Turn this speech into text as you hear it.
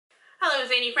Hello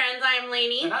Zany friends, I am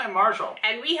Laney. And I'm Marshall.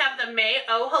 And we have the May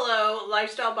Oh Hello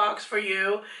lifestyle box for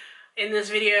you in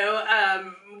this video.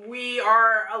 We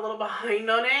are a little behind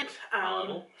on it.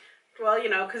 Well, you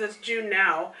know, because it's June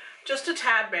now. Just a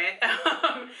tad bit.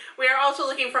 We are also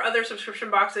looking for other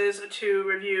subscription boxes to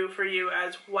review for you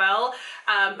as well.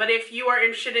 But if you are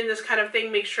interested in this kind of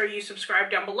thing, make sure you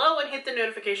subscribe down below and hit the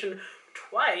notification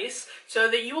twice so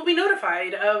that you will be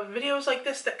notified of videos like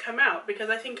this that come out,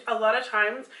 because I think a lot of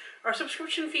times our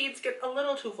subscription feeds get a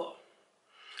little too full.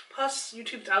 Plus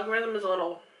YouTube's algorithm is a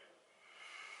little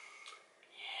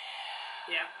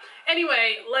yeah.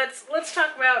 Anyway, let's talk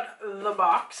about the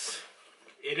box.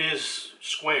 It is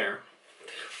square.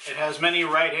 It has many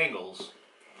right angles,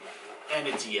 and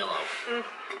it's yellow.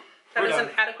 That is an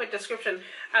adequate description.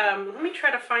 Let me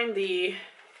try to find the...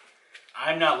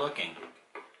 I'm not looking.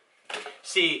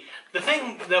 See, the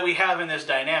thing that we have in this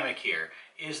dynamic here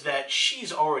is that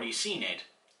she's already seen it,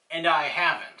 and I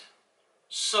haven't.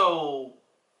 So,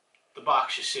 the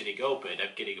box is sitting open. I'm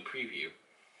getting a preview.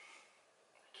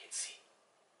 I can't see.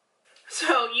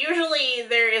 So, usually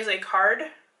there is a card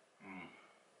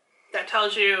that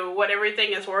tells you what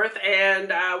everything is worth, and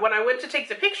when I went to take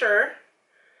the picture,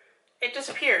 it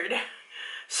disappeared.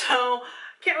 So,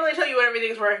 can't really tell you what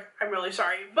everything's worth. I'm really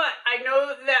sorry. But I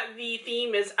know that the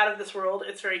theme is out of this world.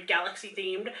 It's very galaxy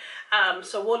themed.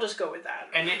 So we'll just go with that.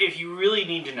 And if you really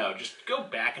need to know, just go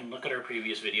back and look at our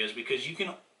previous videos, because you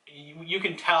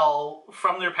can tell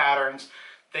from their patterns,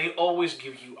 they always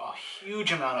give you a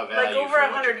huge amount of value. Like over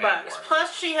 $100.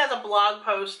 Plus she has a blog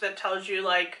post that tells you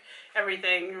like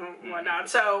everything and whatnot.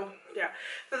 So yeah.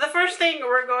 So the first thing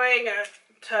we're going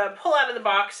to pull out of the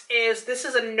box is, this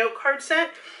is a note card set.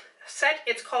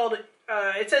 It's called,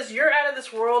 it says You're Out of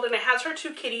This World, and it has her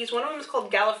two kitties. One of them is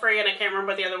called Gallifrey, and I can't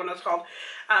remember what the other one is called,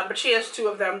 but she has two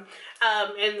of them.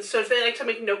 And so they like to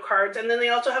make note cards, and then they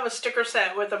also have a sticker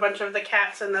set with a bunch of the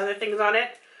cats and other things on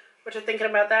it. What you thinking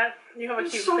about that? You have a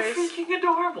cute face. So freaking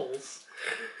adorables.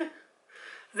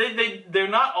 They're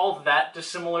not all that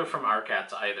dissimilar from our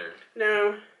cats either.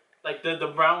 No. Like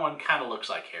the brown one kind of looks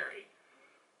like Harry.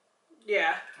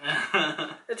 Yeah,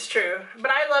 it's true.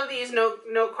 But I love these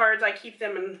note cards. I keep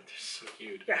them, and they're so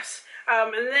cute. Yes.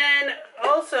 And then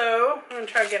also, I'm gonna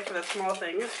try to get for the small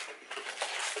things.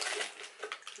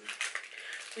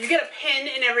 You get a pin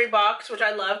in every box, which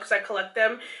I love because I collect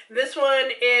them. This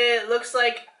one, it looks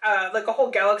like a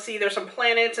whole galaxy. There's some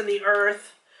planets and the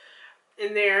Earth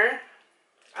in there.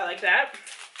 I like that.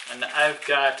 And I've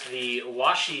got the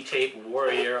washi tape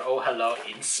warrior Oh Hello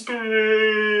in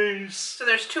space. So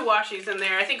there's two washies in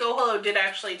there. I think Oh Hello did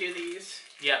actually do these.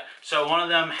 Yeah, so one of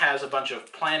them has a bunch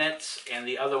of planets, and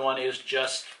the other one is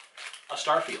just a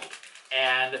starfield.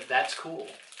 And that's cool.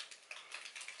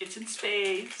 It's in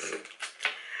space.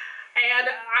 And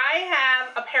I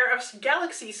have a pair of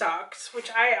galaxy socks, which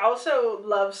I also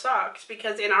love socks,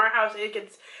 because in our house it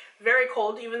gets very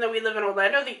cold. Even though we live in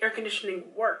Orlando, the air conditioning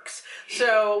works.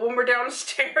 So when we're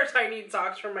downstairs, I need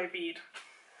socks for my feet.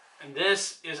 And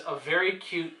this is a very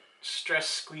cute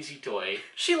stress squeezy toy.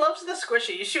 She loves the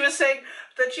squishy. She was saying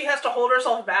that she has to hold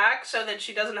herself back so that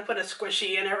she doesn't put a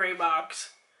squishy in every box.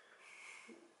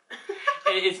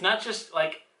 It's not just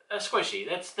like a squishy.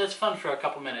 That's fun for a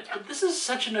couple minutes. But this is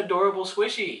such an adorable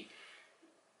squishy.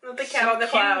 The cat on the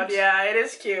cloud. Yeah, it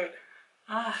is cute.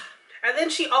 Ah. And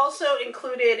then she also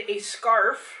included a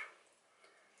scarf.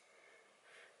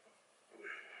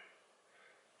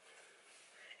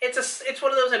 It's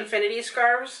one of those infinity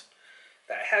scarves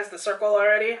that has the circle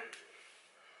already.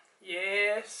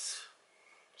 Yes.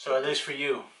 So at least for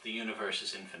you, the universe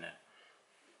is infinite.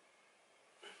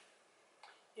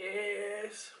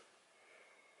 Yes.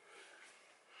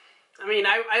 I mean,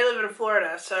 I live in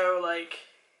Florida, so like,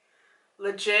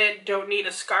 legit don't need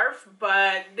a scarf,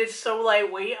 but it's so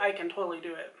lightweight I can totally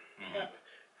do it. Yeah.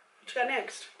 What you got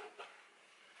next?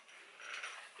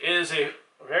 It is a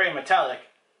very metallic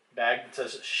bag that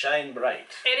says Shine Bright.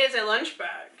 It is a lunch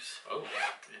bag. Oh,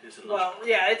 it is a lunch bag. Well,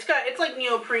 yeah, it's like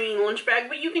neoprene lunch bag,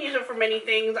 but you can use it for many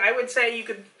things. I would say you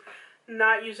could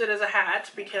not use it as a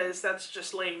hat, because that's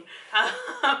just lame.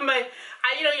 But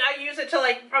I use it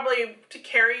to probably to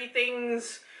carry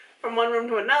things from one room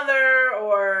to another,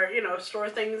 or store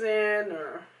things in,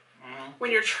 or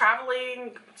when you're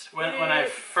traveling. When I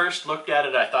first looked at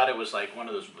it, I thought it was like one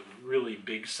of those really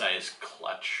big size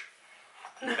clutch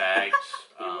bags.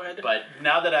 But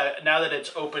now that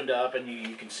it's opened up and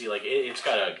you can see like it's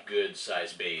got a good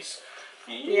size base,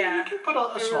 you can put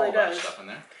a small amount of stuff in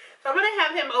there. So I'm gonna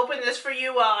have him open this for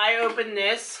you while I open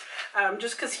this,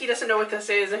 just because he doesn't know what this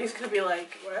is, and he's gonna be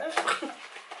like, what?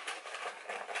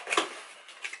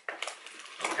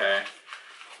 Okay,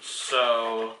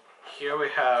 so here we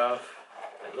have,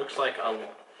 it looks like a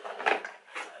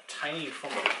tiny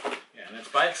form of, yeah, and it's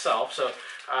by itself. So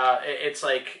it's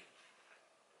like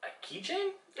a keychain?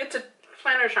 It's a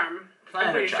planner charm.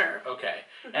 Planner charm, sure. okay.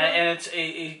 And it's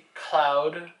a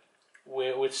cloud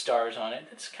with stars on it.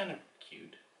 It's kind of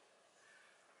cute.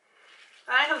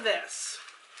 I have this.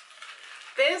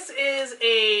 This is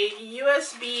a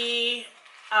USB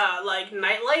like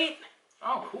nightlight.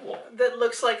 Oh, cool. That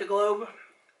looks like a globe.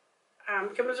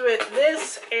 Comes with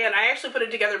this, and I actually put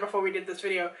it together before we did this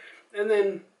video. And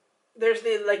then there's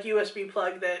the like USB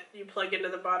plug that you plug into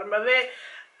the bottom of it.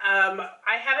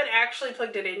 I haven't actually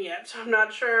plugged it in yet, so I'm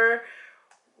not sure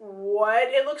what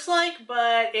it looks like,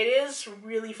 but it is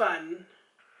really fun.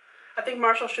 I think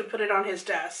Marshall should put it on his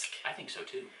desk. I think so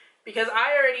too. Because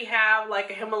I already have like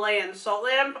a Himalayan salt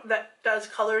lamp that does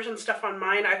colors and stuff on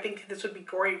mine. I think this would be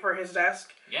great for his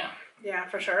desk. Yeah. Yeah,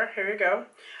 for sure. Here you go.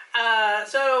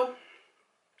 So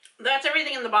that's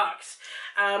everything in the box.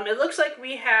 It looks like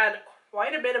we had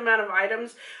quite a bit amount of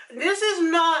items. This is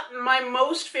not my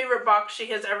most favorite box she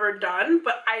has ever done,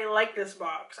 but I like this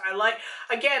box. I like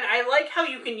how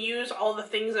you can use all the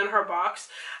things in her box.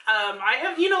 I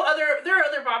have, you know, there are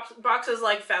other boxes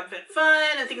like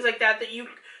FabFitFun and things like that that you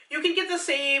can get the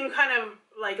same kind of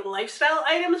like lifestyle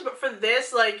items, but for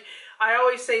this, like, I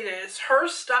always say this, her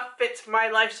stuff fits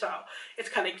my lifestyle. It's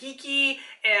kind of geeky,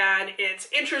 and it's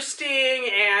interesting,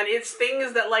 and it's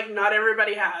things that, like, not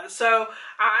everybody has. So,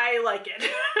 I like it.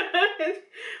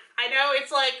 I know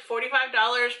it's like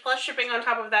 $45 plus shipping on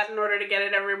top of that in order to get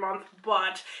it every month,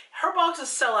 but her boxes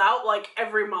sell out, like,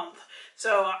 every month.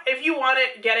 So, if you want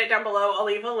it, get it down below. I'll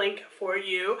leave a link for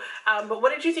you. But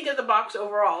what did you think of the box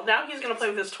overall? Now he's going to play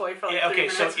with this toy for like 3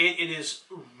 minutes. So it is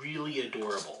really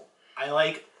adorable. I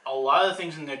like a lot of the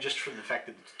things in there just for the fact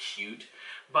that it's cute,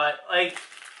 but like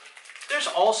there's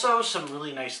also some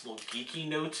really nice little geeky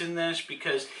notes in this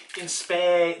because in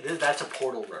that's a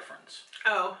Portal reference.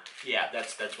 Oh. Yeah,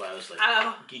 that's why I was like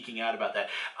geeking out about that.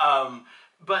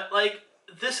 But like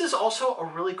this is also a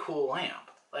really cool lamp.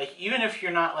 Like even if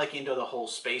you're not like into the whole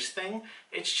space thing,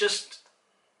 it's just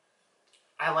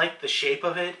I like the shape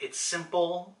of it. It's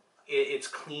simple. It's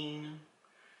clean.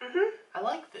 Mm-hmm. I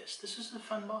like this. This is a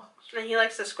fun box. And he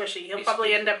likes the squishy. He'll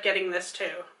probably end up getting this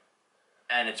too.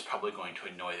 And it's probably going to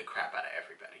annoy the crap out of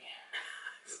everybody.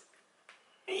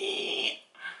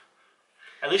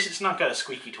 At least it's not got a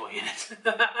squeaky toy in it.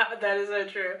 That is so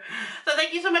true. So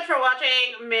thank you so much for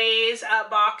watching May's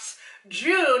box.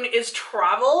 June is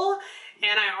travel,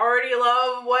 and I already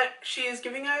love what she is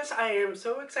giving us. I am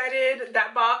so excited.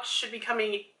 That box should be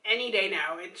coming any day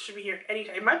now. It should be here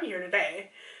anytime. It might be here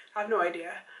today. I have no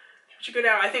idea. We should go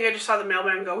down. I think I just saw the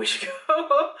mailman go. We should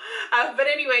go. But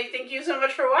anyway, thank you so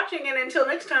much for watching, and until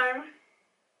next time.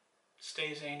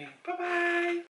 Stay zany. Bye-bye.